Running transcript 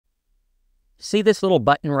See this little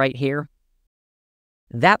button right here?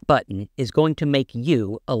 That button is going to make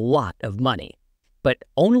you a lot of money, but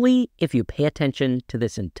only if you pay attention to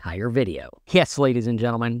this entire video. Yes, ladies and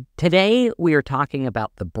gentlemen, today we are talking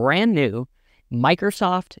about the brand new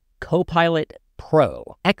Microsoft Copilot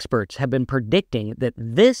Pro. Experts have been predicting that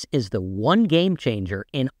this is the one game changer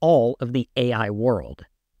in all of the AI world.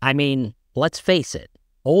 I mean, let's face it,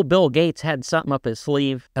 old Bill Gates had something up his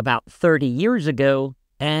sleeve about 30 years ago,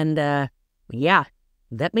 and yeah,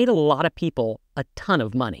 that made a lot of people a ton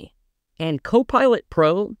of money. And Copilot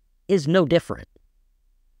Pro is no different.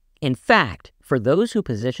 In fact, for those who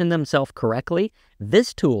position themselves correctly,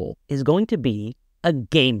 this tool is going to be a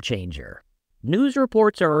game changer. News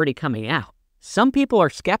reports are already coming out. Some people are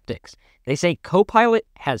skeptics. They say Copilot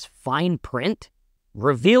has fine print,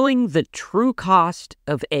 revealing the true cost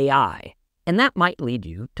of AI. And that might lead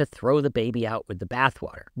you to throw the baby out with the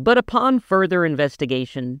bathwater. But upon further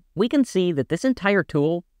investigation, we can see that this entire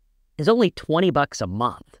tool is only $20 a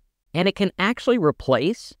month. And it can actually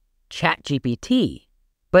replace ChatGPT.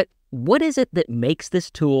 But what is it that makes this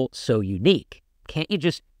tool so unique? Can't you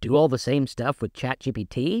just do all the same stuff with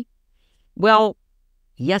ChatGPT? Well,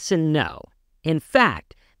 yes and no. In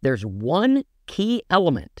fact, there's one key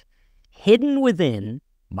element hidden within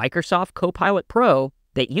Microsoft Copilot Pro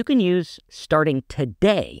that you can use starting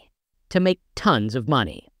today to make tons of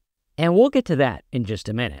money. And we'll get to that in just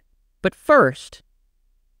a minute. But first,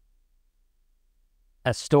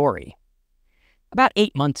 a story. About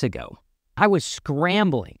 8 months ago, I was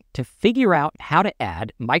scrambling to figure out how to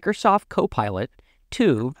add Microsoft Copilot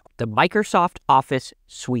to the Microsoft Office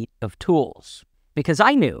suite of tools. Because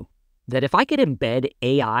I knew that if I could embed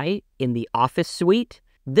AI in the Office suite,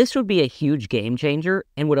 this would be a huge game changer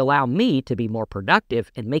and would allow me to be more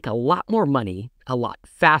productive and make a lot more money a lot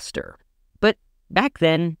faster. But back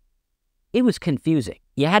then, it was confusing.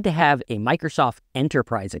 You had to have a Microsoft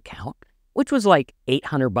Enterprise account, which was like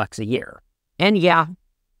 $800 a year. And yeah,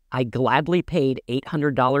 I gladly paid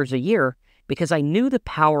 $800 a year because I knew the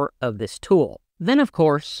power of this tool. Then, of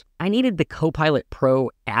course, I needed the Copilot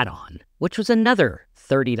Pro add-on, which was another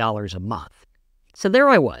 $30 a month. So there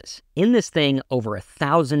I was, in this thing over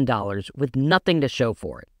 $1,000 with nothing to show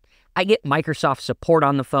for it. I get Microsoft support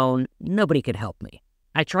on the phone, nobody could help me.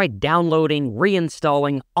 I tried downloading,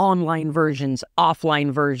 reinstalling online versions,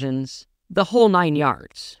 offline versions, the whole 9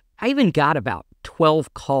 yards. I even got about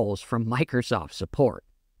 12 calls from Microsoft support.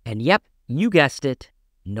 And yep, you guessed it,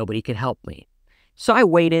 nobody could help me. So I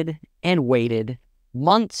waited and waited.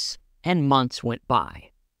 Months and months went by.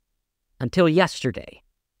 Until yesterday,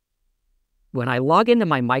 when I log into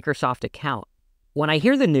my Microsoft account, when I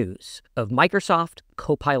hear the news of Microsoft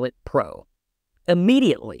Copilot Pro,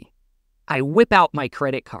 immediately I whip out my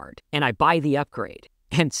credit card and I buy the upgrade.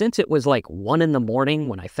 And since it was like 1 in the morning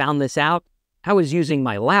when I found this out, I was using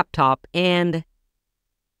my laptop and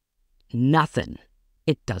nothing.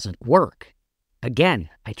 It doesn't work. Again,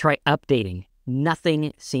 I try updating.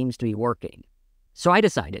 Nothing seems to be working. So I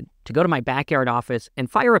decided to go to my backyard office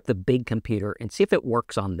and fire up the big computer and see if it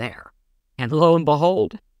works on there. And lo and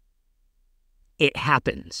behold, it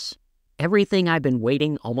happens. Everything I've been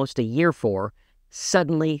waiting almost a year for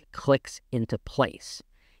suddenly clicks into place.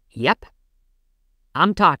 Yep,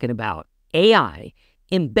 I'm talking about AI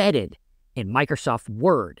embedded in Microsoft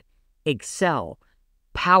Word, Excel,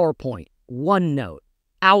 PowerPoint, OneNote,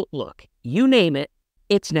 Outlook, you name it,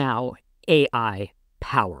 it's now AI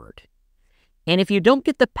powered. And if you don't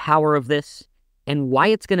get the power of this and why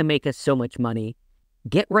it's going to make us so much money,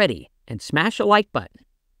 get ready and smash a like button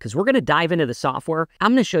because we're going to dive into the software.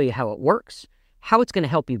 I'm going to show you how it works, how it's going to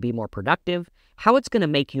help you be more productive, how it's going to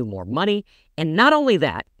make you more money. And not only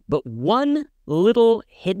that, but one little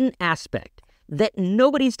hidden aspect that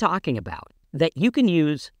nobody's talking about that you can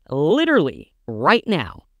use literally right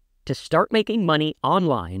now to start making money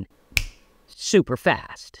online super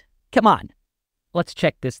fast. Come on, let's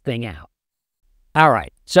check this thing out. All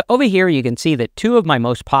right, so over here you can see that 2 of my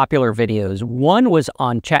most popular videos, one was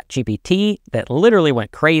on ChatGPT that literally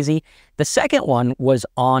went crazy. The second one was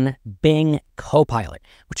on Bing Copilot,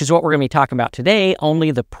 which is what we're going to be talking about today,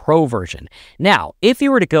 only the Pro version. Now, if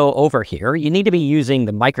you were to go over here, you need to be using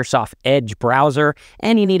the Microsoft Edge browser,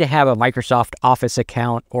 and you need to have a Microsoft Office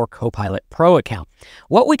account or Copilot Pro account.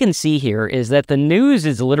 What we can see here is that the news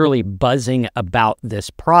is literally buzzing about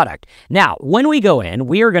this product. Now, when we go in,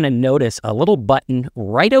 we are going to notice a little button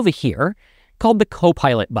right over here called the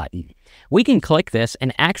Copilot button. We can click this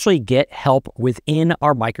and actually get help within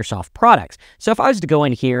our Microsoft products. So if I was to go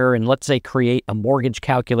in here and let's say create a mortgage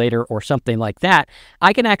calculator or something like that,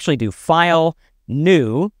 I can actually do File,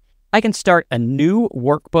 New, I can start a new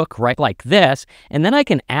workbook right like this, and then I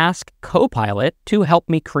can ask Copilot to help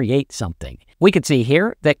me create something. We can see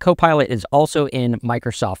here that Copilot is also in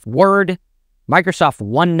Microsoft Word, Microsoft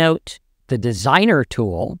OneNote, the Designer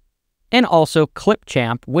tool, and also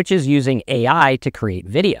Clipchamp, which is using AI to create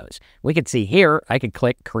videos. We can see here, I could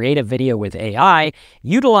click Create a Video with AI,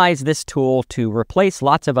 utilize this tool to replace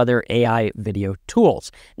lots of other AI video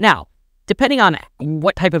tools. Now, depending on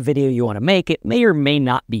what type of video you want to make, it may or may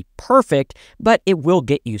not be perfect, but it will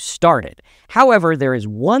get you started. However, there is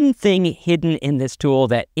one thing hidden in this tool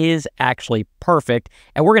that is actually perfect,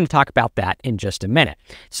 and we're going to talk about that in just a minute.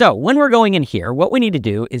 So when we're going in here, what we need to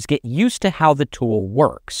do is get used to how the tool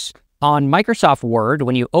works. On Microsoft Word,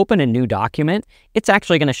 when you open a new document, it's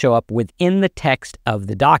actually going to show up within the text of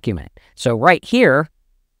the document. So right here,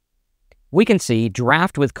 we can see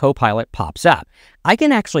Draft with Copilot pops up. I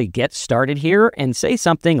can actually get started here and say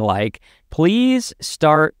something like, please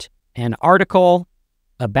start an article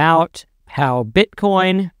about how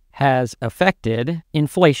Bitcoin has affected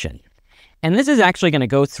inflation. And this is actually going to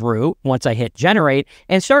go through, once I hit generate,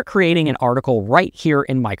 and start creating an article right here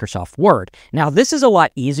in Microsoft Word. Now, this is a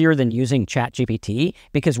lot easier than using ChatGPT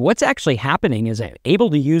because what's actually happening is I'm able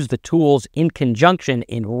to use the tools in conjunction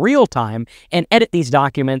in real time and edit these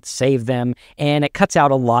documents, save them, and it cuts out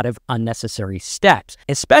a lot of unnecessary steps,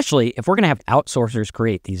 especially if we're going to have outsourcers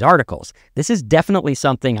create these articles. This is definitely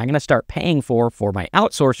something I'm going to start paying for my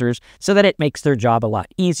outsourcers so that it makes their job a lot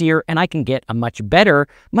easier and I can get a much better,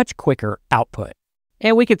 much quicker output.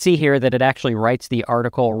 And we can see here that it actually writes the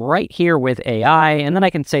article right here with AI, and then I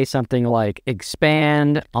can say something like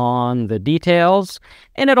expand on the details,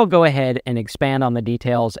 and it'll go ahead and expand on the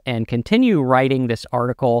details and continue writing this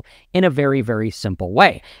article in a very, very simple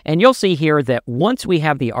way. And you'll see here that once we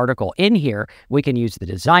have the article in here, we can use the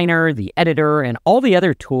designer, the editor, and all the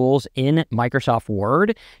other tools in Microsoft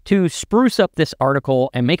Word to spruce up this article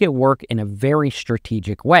and make it work in a very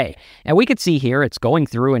strategic way. And we could see here it's going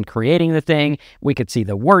through and creating the thing. We could see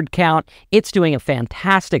the word count. It's doing a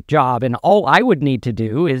fantastic job, and all I would need to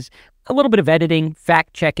do is a little bit of editing,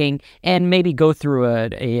 fact-checking, and maybe go through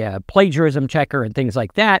a plagiarism checker and things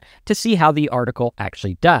like that to see how the article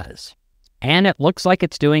actually does. And it looks like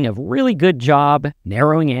it's doing a really good job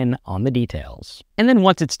narrowing in on the details. And then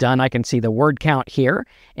once it's done, I can see the word count here,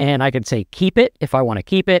 and I can say keep it if I want to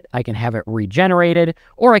keep it. I can have it regenerated,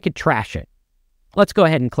 or I could trash it. Let's go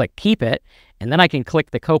ahead and click keep it, and then I can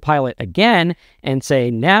click the Copilot again and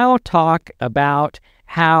say, now talk about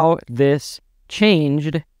how this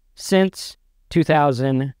changed since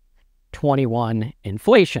 2021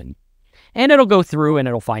 inflation. And it'll go through and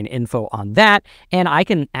it'll find info on that, and I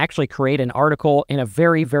can actually create an article in a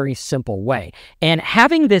very, very simple way. And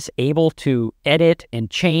having this able to edit and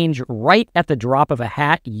change right at the drop of a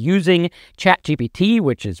hat using ChatGPT,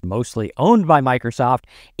 which is mostly owned by Microsoft,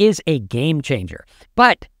 is a game changer.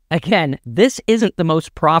 But again, this isn't the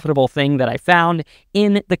most profitable thing that I found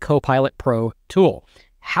in the Copilot Pro tool.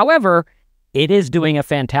 However, it is doing a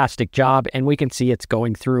fantastic job, and we can see it's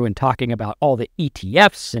going through and talking about all the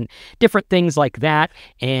ETFs and different things like that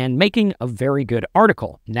and making a very good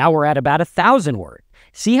article. Now we're at about 1,000 words.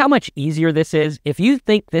 See how much easier this is? If you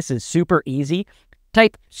think this is super easy,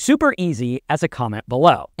 type super easy as a comment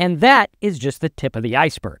below. And that is just the tip of the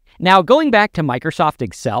iceberg. Now, going back to Microsoft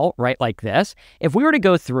Excel, right like this, if we were to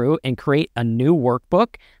go through and create a new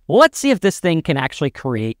workbook, let's see if this thing can actually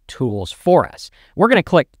create tools for us. We're going to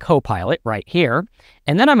click Copilot right here,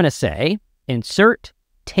 and then I'm going to say, insert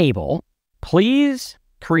table, please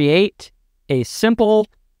create a simple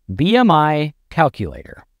BMI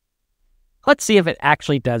calculator. Let's see if it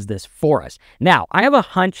actually does this for us. Now, I have a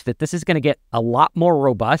hunch that this is going to get a lot more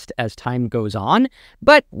robust as time goes on,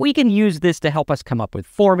 but we can use this to help us come up with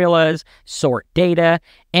formulas, sort data,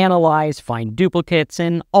 analyze, find duplicates,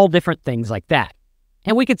 and all different things like that.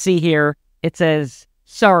 And we can see here, it says,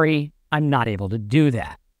 sorry, I'm not able to do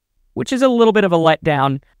that, which is a little bit of a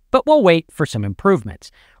letdown, but we'll wait for some improvements.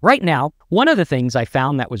 Right now, one of the things I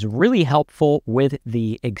found that was really helpful with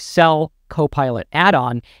the Excel Copilot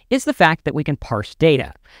add-on is the fact that we can parse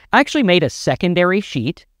data. I actually made a secondary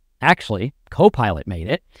sheet, actually, Copilot made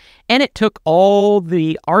it, and it took all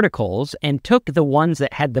the articles and took the ones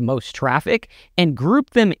that had the most traffic and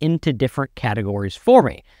grouped them into different categories for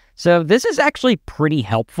me. So this is actually pretty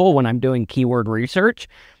helpful when I'm doing keyword research.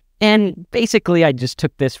 And basically, I just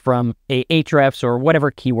took this from Ahrefs or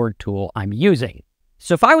whatever keyword tool I'm using.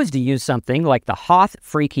 So if I was to use something like the Hoth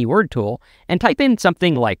free keyword tool and type in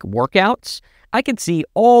something like workouts, I can see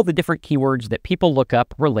all the different keywords that people look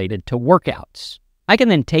up related to workouts. I can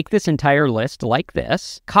then take this entire list like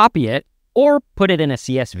this, copy it, or put it in a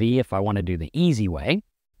CSV if I want to do the easy way,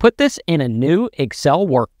 put this in a new Excel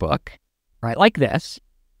workbook, right like this.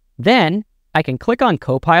 Then I can click on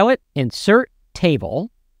Copilot, insert table,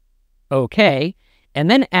 okay, and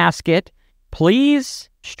then ask it, please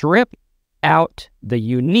strip out the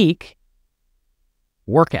unique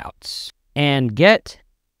workouts and get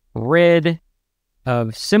rid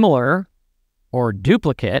of similar or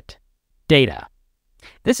duplicate data.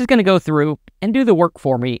 This is going to go through and do the work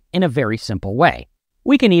for me in a very simple way.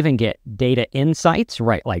 We can even get data insights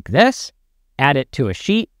right like this, add it to a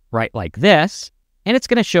sheet right like this, and it's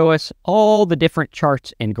going to show us all the different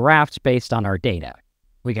charts and graphs based on our data.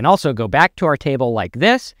 We can also go back to our table like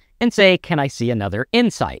this and say, can I see another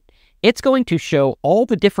insight? It's going to show all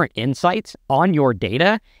the different insights on your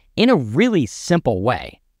data in a really simple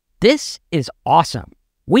way. This is awesome.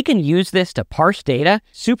 We can use this to parse data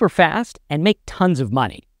super fast and make tons of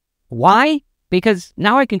money. Why? Because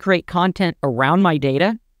now I can create content around my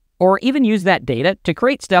data, or even use that data to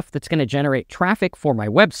create stuff that's going to generate traffic for my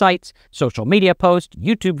websites, social media posts,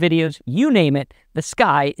 YouTube videos, you name it. The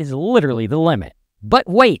sky is literally the limit. But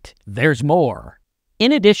wait, there's more.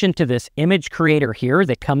 In addition to this image creator here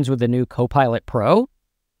that comes with the new Copilot Pro,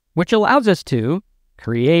 which allows us to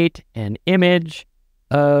create an image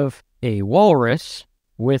of a walrus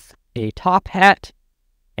with a top hat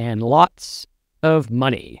and lots of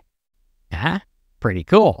money. Pretty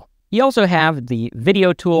cool. You also have the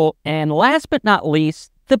video tool, and last but not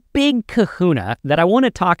least, the big kahuna that I want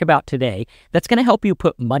to talk about today that's going to help you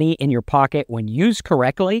put money in your pocket when used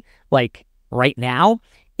correctly, like right now,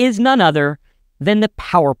 is none other than the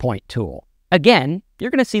PowerPoint tool. Again,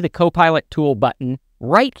 you're going to see the Copilot tool button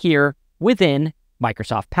right here within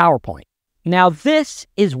Microsoft PowerPoint. Now, this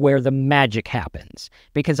is where the magic happens,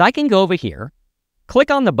 because I can go over here,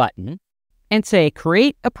 click on the button, and say,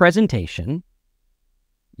 create a presentation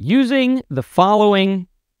using the following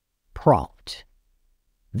prompt.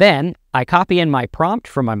 Then I copy in my prompt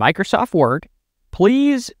from my Microsoft Word.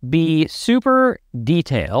 Please be super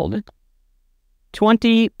detailed,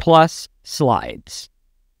 20 plus slides.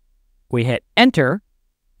 We hit enter,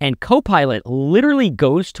 and Copilot literally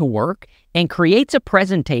goes to work and creates a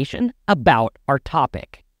presentation about our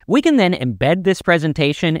topic. We can then embed this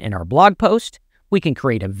presentation in our blog post. We can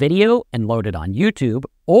create a video and load it on YouTube,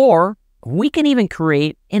 or we can even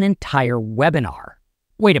create an entire webinar.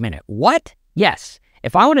 Wait a minute, what? Yes,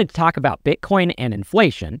 if I wanted to talk about Bitcoin and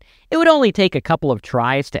inflation, it would only take a couple of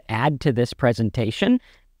tries to add to this presentation.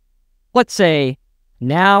 Let's say,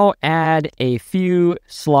 now add a few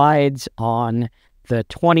slides on the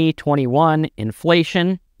 2021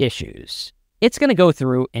 inflation issues. It's going to go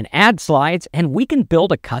through and add slides, and we can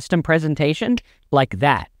build a custom presentation like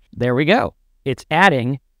that. There we go. It's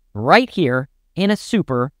adding right here in a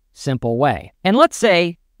super simple way. And let's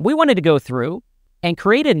say we wanted to go through and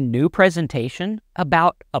create a new presentation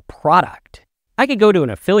about a product. I could go to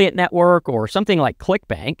an affiliate network or something like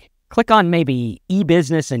ClickBank, click on maybe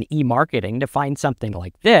e-business and e-marketing to find something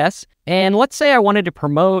like this. And let's say I wanted to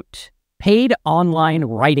promote paid online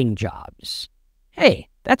writing jobs. Hey,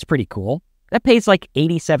 that's pretty cool. That pays like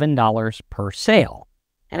 $87 per sale.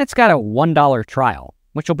 And it's got a $1 trial,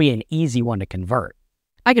 which will be an easy one to convert.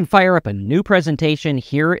 I can fire up a new presentation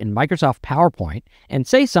here in Microsoft PowerPoint and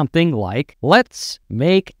say something like, let's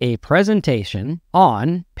make a presentation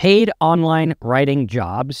on paid online writing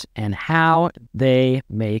jobs and how they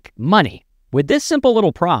make money. With this simple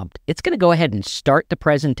little prompt, it's going to go ahead and start the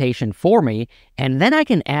presentation for me, and then I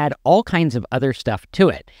can add all kinds of other stuff to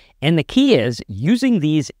it. And the key is using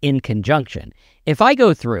these in conjunction. If I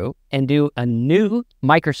go through and do a new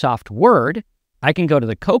Microsoft Word, I can go to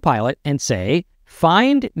the Copilot and say,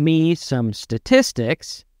 find me some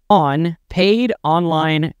statistics on paid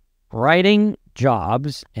online writing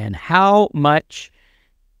jobs and how much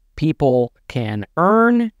people can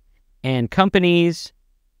earn and companies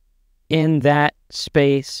in that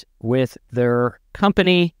space with their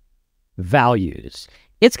company values.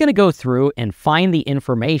 It's going to go through and find the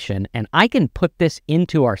information, and I can put this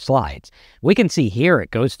into our slides. We can see here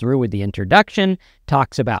it goes through with the introduction,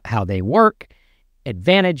 talks about how they work,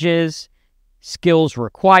 advantages, skills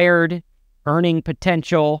required, earning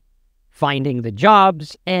potential, finding the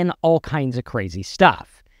jobs, and all kinds of crazy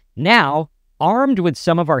stuff. Now, armed with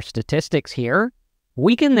some of our statistics here,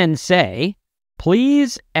 we can then say,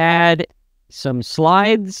 please add some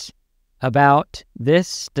slides about this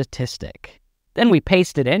statistic. Then we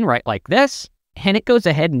paste it in right like this, and it goes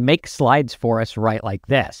ahead and makes slides for us right like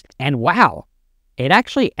this. And wow, it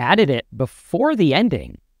actually added it before the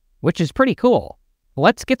ending, which is pretty cool.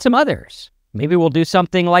 Let's get some others. Maybe we'll do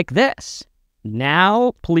something like this.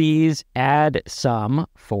 Now, please add some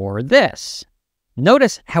for this.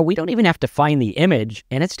 Notice how we don't even have to find the image,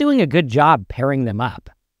 and it's doing a good job pairing them up.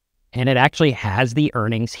 And it actually has the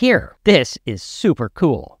earnings here. This is super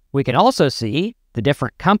cool. We can also see the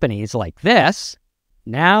different companies like this.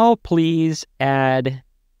 Now, please add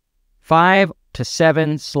 5 to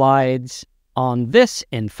 7 slides on this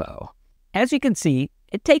info. As you can see,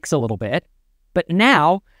 it takes a little bit, but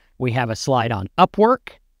now we have a slide on Upwork,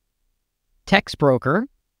 Text Broker,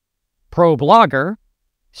 Pro Blogger,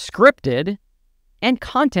 Scripted, and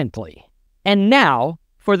Contently. And now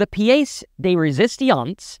for the pièce de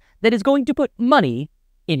résistance that is going to put money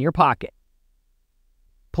in your pocket.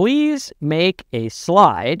 Please make a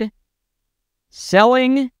slide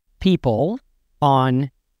selling people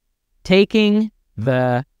on taking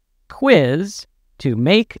the quiz to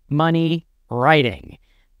make money writing.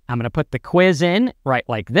 I'm going to put the quiz in right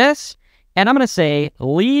like this, and I'm going to say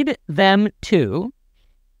lead them to.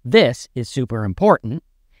 This is super important.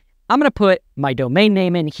 I'm going to put my domain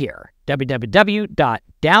name in here,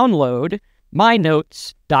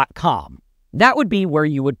 www.downloadmynotes.com. That would be where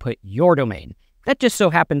you would put your domain. That just so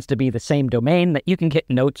happens to be the same domain that you can get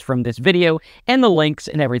notes from this video and the links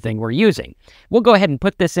and everything we're using. We'll go ahead and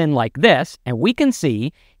put this in like this, and we can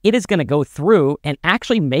see it is going to go through and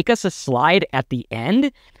actually make us a slide at the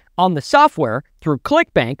end on the software through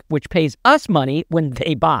ClickBank, which pays us money when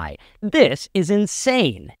they buy. This is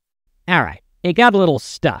insane. All right, it got a little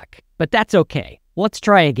stuck, but that's okay. Let's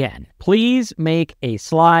try again. Please make a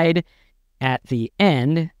slide at the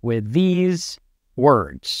end with these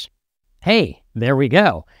words. Hey, there we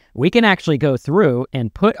go. We can actually go through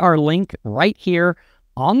and put our link right here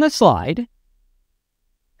on the slide,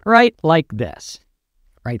 right like this.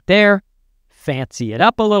 Right there. Fancy it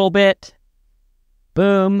up a little bit.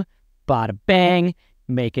 Boom, bada bang,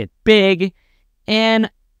 make it big, and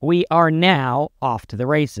we are now off to the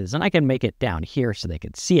races. And I can make it down here so they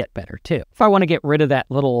can see it better too. If I want to get rid of that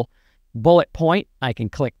little bullet point, I can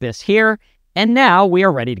click this here, and now we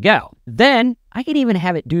are ready to go. Then I can even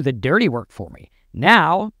have it do the dirty work for me.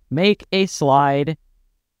 Now make a slide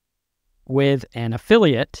with an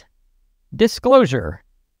affiliate disclosure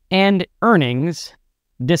and earnings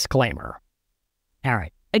disclaimer. All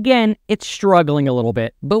right. Again, it's struggling a little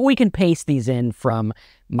bit, but we can paste these in from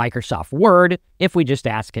Microsoft Word if we just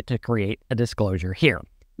ask it to create a disclosure here.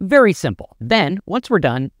 Very simple. Then, once we're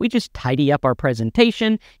done, we just tidy up our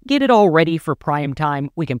presentation, get it all ready for prime time.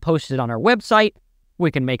 We can post it on our website.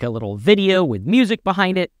 We can make a little video with music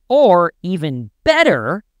behind it. Or even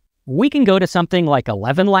better, we can go to something like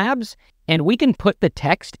 11 Labs and we can put the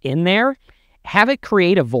text in there, have it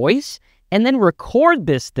create a voice, and then record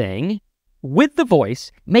this thing with the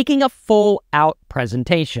voice, making a full-out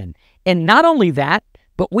presentation. And not only that,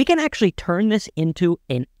 but we can actually turn this into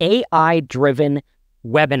an AI-driven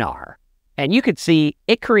webinar. And you could see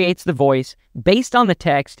it creates the voice based on the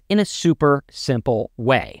text in a super simple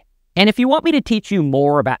way. And if you want me to teach you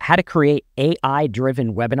more about how to create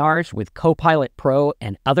AI-driven webinars with Copilot Pro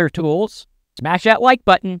and other tools, smash that like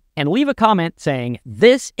button and leave a comment saying,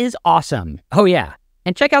 "This is awesome." Oh yeah,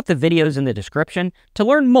 and check out the videos in the description to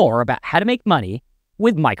learn more about how to make money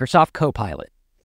with Microsoft Copilot.